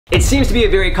It seems to be a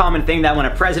very common thing that when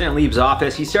a president leaves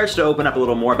office, he starts to open up a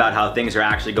little more about how things are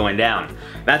actually going down.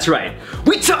 That's right,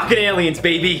 we talking aliens,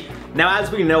 baby! Now,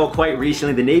 as we know, quite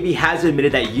recently, the Navy has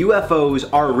admitted that UFOs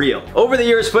are real. Over the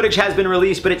years, footage has been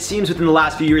released, but it seems within the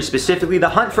last few years specifically, the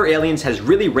hunt for aliens has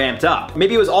really ramped up.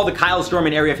 Maybe it was all the Kyle storm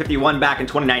in Area 51 back in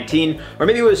 2019, or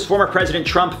maybe it was former President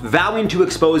Trump vowing to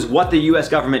expose what the US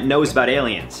government knows about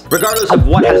aliens. Regardless of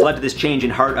what has led to this change in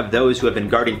heart of those who have been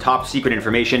guarding top secret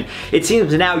information, it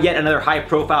seems now yet another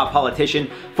high-profile politician,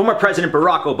 former President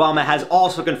Barack Obama, has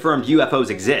also confirmed UFOs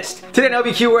exist. Today in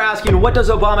LBQ, we're asking, what does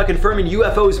Obama confirming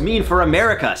UFOs mean for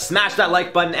America? Smash that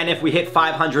like button, and if we hit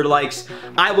 500 likes,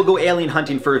 I will go alien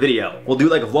hunting for a video. We'll do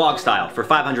it like vlog style for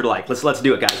 500 likes. Let's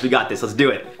do it, guys. We got this. Let's do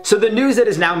it. So the news that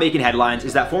is now making headlines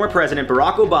is that former President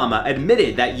Barack Obama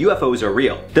admitted that UFOs are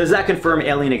real. Does that confirm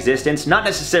alien existence? Not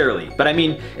necessarily, but I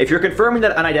mean, if you're confirming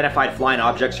that unidentified flying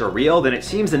objects are real, then it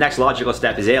seems the next logical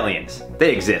step is aliens.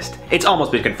 They exist. It's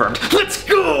almost been confirmed. Let's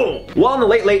go! Well, on the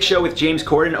Late Late Show with James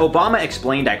Corden, Obama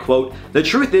explained, I quote, "The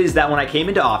truth is that when I came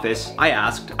into office, I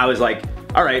was like,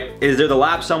 alright, is there the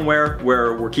lab somewhere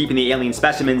where we're keeping the alien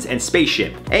specimens and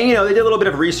spaceship?" And you know, they did a little bit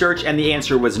of research and the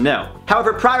answer was no.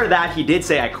 However, prior to that, he did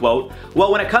say, I quote,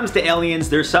 "Well, when it comes to aliens,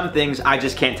 there's some things I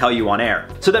just can't tell you on air."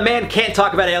 So the man can't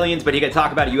talk about aliens, but he can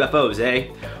talk about UFOs, eh?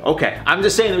 Okay, I'm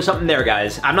just saying there's something there,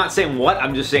 guys. I'm not saying what,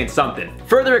 I'm just saying something.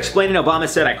 Further explaining, Obama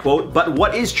said, I quote, "But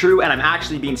what is true, and I'm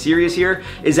actually being serious here,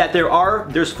 is that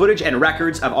there's footage and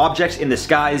records of objects in the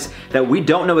skies that we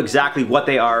don't know exactly what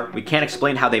they are, we can't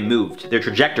explain how they moved, their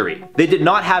trajectory. They did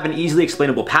not have an easily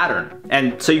explainable pattern.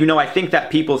 And so, you know, I think that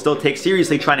people still take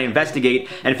seriously trying to investigate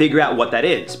and figure out what that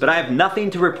is, but I have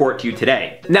nothing to report to you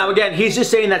today." Now again, he's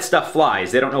just saying that stuff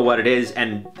flies. They don't know what it is,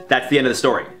 and that's the end of the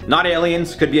story. Not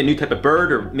aliens, could be a new type of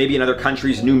bird, or maybe another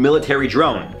country's new military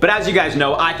drone. But as you guys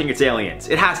know, I think it's aliens.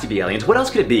 It has to be aliens. What else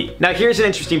could it be? Now here's an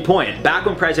interesting point. Back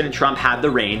when President Trump had the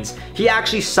reins, he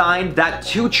actually signed that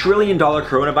 $2 trillion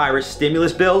coronavirus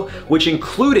stimulus bill, which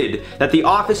included that the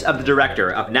Office of the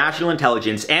Director of National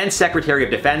Intelligence and Secretary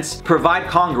of Defense provide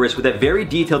Congress with a very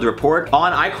detailed report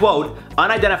on, I quote,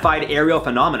 "unidentified aerial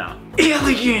phenomena."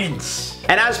 Aliens!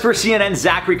 And as per CNN's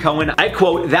Zachary Cohen, I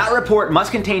quote, "That report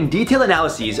must contain detailed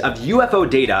analyses of UFO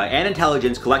data and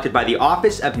intelligence collected by the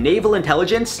Office of Naval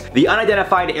Intelligence, the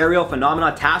Unidentified Aerial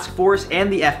Phenomena Task Force,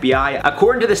 and the FBI,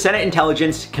 according to the Senate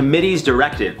Intelligence Committee's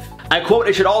directive." I quote,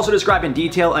 "It should also describe in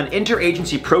detail an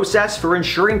interagency process for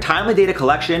ensuring timely data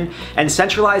collection and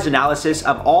centralized analysis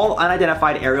of all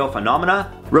unidentified aerial phenomena,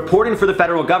 reporting for the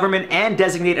federal government, and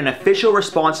designate an official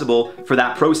responsible for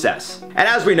that process." And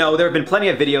as we know, there have been plenty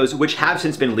of videos which have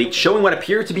since been leaked showing what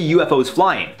appear to be UFOs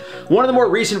flying. One of the more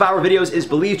recent viral videos is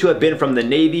believed to have been from the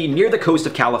Navy near the coast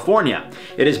of California.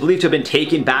 It is believed to have been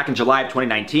taken back in July of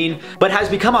 2019, but has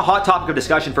become a hot topic of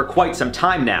discussion for quite some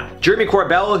time now. Jeremy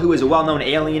Corbell, who is a well-known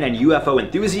alien and UFO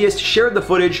enthusiast, shared the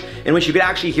footage in which you could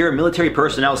actually hear military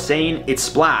personnel saying it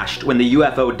splashed when the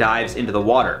UFO dives into the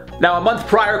water. Now, a month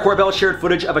prior, Corbell shared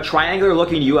footage of a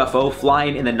triangular-looking UFO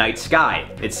flying in the night sky.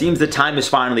 It seems the time is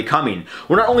finally coming,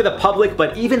 where not only the public,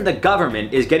 but even the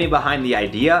government is getting behind the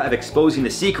idea of exposing the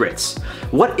secrets.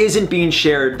 What isn't being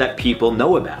shared that people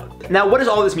know about? Now, what does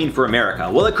all this mean for America?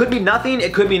 Well, it could mean nothing,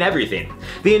 it could mean everything.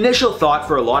 The initial thought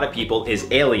for a lot of people is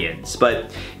aliens,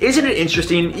 but isn't it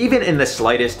interesting, even in the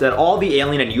slightest, that all the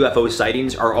alien and UFO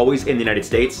sightings are always in the United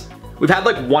States? We've had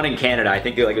like one in Canada, I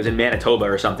think it was in Manitoba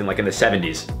or something, like in the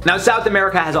 70s. Now, South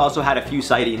America has also had a few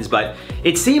sightings, but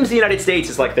it seems the United States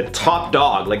is like the top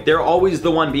dog. Like, they're always the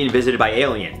one being visited by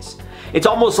aliens. It's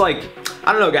almost like,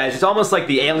 I don't know guys, it's almost like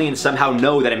the aliens somehow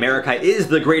know that America is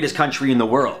the greatest country in the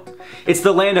world. It's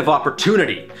the land of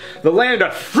opportunity, the land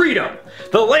of freedom,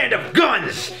 the land of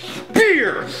guns,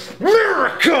 beer,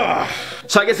 America!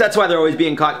 So I guess that's why they're always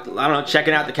being caught, I don't know,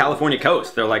 checking out the California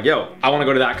coast. They're like, yo, I wanna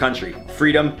go to that country.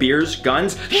 Freedom, beers,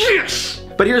 guns, yes!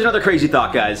 But here's another crazy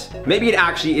thought, guys. Maybe it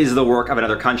actually is the work of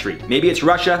another country. Maybe it's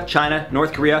Russia, China,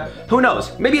 North Korea, who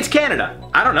knows? Maybe it's Canada.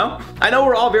 I don't know. I know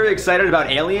we're all very excited about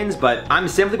aliens, but I'm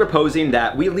simply proposing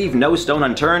that we leave no stone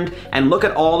unturned and look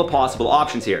at all the possible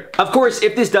options here. Of course,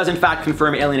 if this does in fact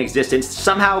confirm alien existence,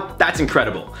 somehow that's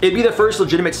incredible. It'd be the first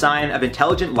legitimate sign of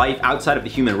intelligent life outside of the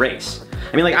human race.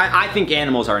 I mean, like, I think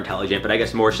animals are intelligent, but I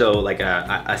guess more so like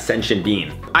a sentient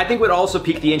being. I think it would also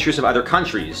pique the interest of other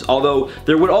countries, although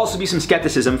there would also be some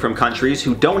skepticism from countries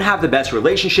who don't have the best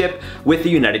relationship with the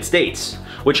United States,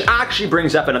 which actually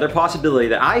brings up another possibility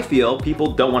that I feel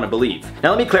people don't want to believe. Now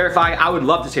let me clarify, I would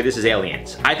love to say this is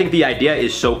aliens. I think the idea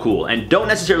is so cool, and don't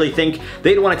necessarily think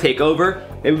they'd want to take over,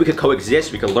 Maybe we could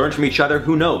coexist, we could learn from each other,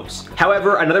 who knows?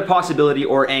 However, another possibility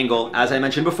or angle, as I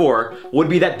mentioned before, would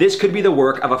be that this could be the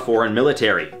work of a foreign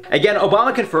military. Again,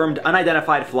 Obama confirmed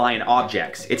unidentified flying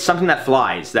objects. It's something that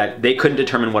flies, that they couldn't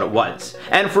determine what it was.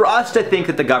 And for us to think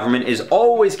that the government is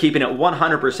always keeping it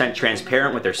 100%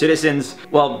 transparent with their citizens,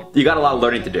 well, you got a lot of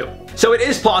learning to do. So it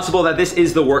is possible that this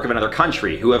is the work of another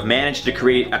country who have managed to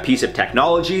create a piece of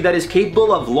technology that is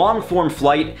capable of long-form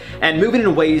flight and moving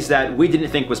in ways that we didn't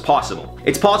think was possible.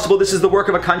 It's possible this is the work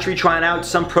of a country trying out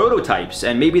some prototypes,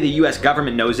 and maybe the US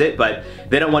government knows it, but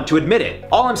they don't want to admit it.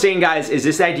 All I'm saying, guys, is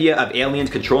this idea of aliens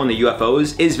controlling the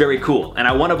UFOs is very cool, and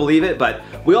I want to believe it, but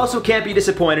we also can't be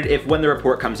disappointed if when the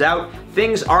report comes out,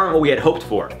 things aren't what we had hoped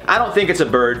for. I don't think it's a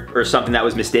bird or something that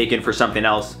was mistaken for something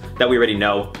else that we already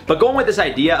know, but going with this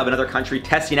idea of another country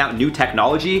testing out new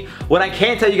technology, what I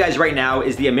can tell you guys right now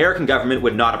is the American government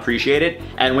would not appreciate it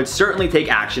and would certainly take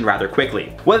action rather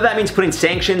quickly. Whether that means putting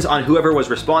sanctions on whoever was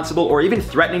responsible or even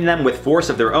threatening them with force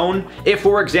of their own, if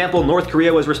for example North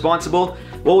Korea was responsible,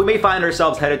 well, we may find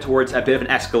ourselves headed towards a bit of an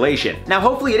escalation. Now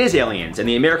hopefully it is aliens and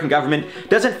the American government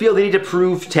doesn't feel they need to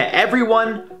prove to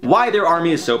everyone why their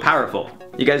army is so powerful.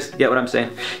 You guys get what I'm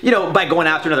saying? You know, by going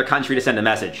after another country to send a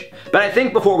message. But I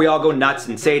think before we all go nuts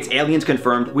and say it's aliens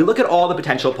confirmed, we look at all the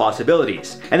potential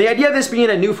possibilities. And the idea of this being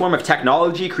a new form of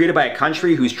technology created by a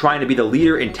country who's trying to be the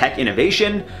leader in tech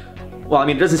innovation, well, I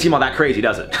mean, it doesn't seem all that crazy,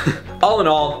 does it? All in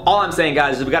all I'm saying,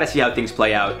 guys, is we gotta see how things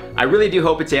play out. I really do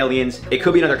hope it's aliens. It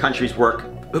could be another country's work.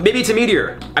 Maybe it's a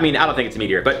meteor. I mean, I don't think it's a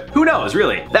meteor, but who knows,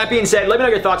 really? That being said, let me know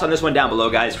your thoughts on this one down below,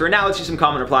 guys. For now, let's do some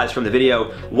comment replies from the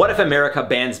video. What if America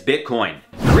bans Bitcoin?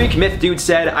 Greek Myth Dude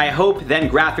said, I hope then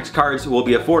graphics cards will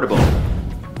be affordable.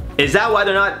 Is that why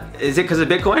they're not? Is it because of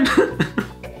Bitcoin?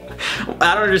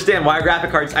 I don't understand why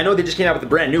graphic cards. I know they just came out with a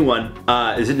brand new one.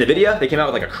 Is it NVIDIA? They came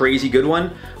out with like a crazy good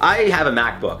one. I have a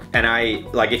MacBook, and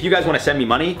if you guys want to send me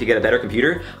money to get a better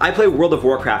computer, I play World of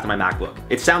Warcraft on my MacBook.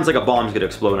 It sounds like a bomb's gonna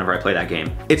explode whenever I play that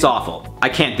game. It's awful. I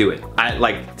can't do it.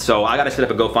 So I gotta set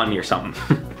up a GoFundMe or something.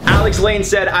 Alex Lane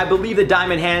said, I believe the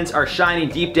diamond hands are shining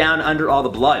deep down under all the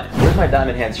blood. Where's my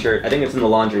diamond hands shirt? I think it's in the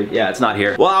laundry. Yeah, it's not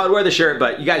here. Well, I would wear the shirt,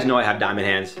 but you guys know I have diamond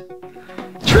hands.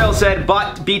 Trail said,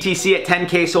 bought BTC at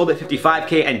 10K, sold at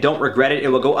 55K, and don't regret it. It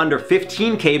will go under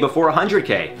 15K before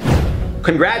 100K.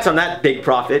 Congrats on that big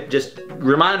profit. Just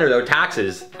reminder though,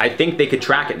 taxes, I think they could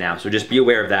track it now, so just be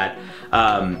aware of that.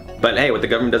 But hey, what the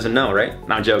government doesn't know, right?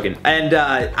 No, I'm joking. And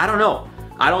I don't know.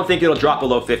 I don't think it'll drop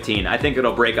below 15. I think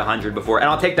it'll break 100 before, and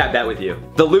I'll take that bet with you.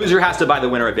 The loser has to buy the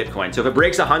winner of Bitcoin. So if it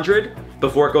breaks 100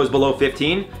 before it goes below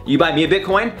 15, you buy me a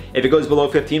Bitcoin. If it goes below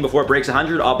 15 before it breaks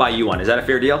 100, I'll buy you one. Is that a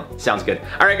fair deal? Sounds good.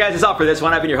 All right, guys, that's all for this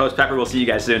one. I've been your host, Pepper. We'll see you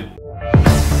guys soon.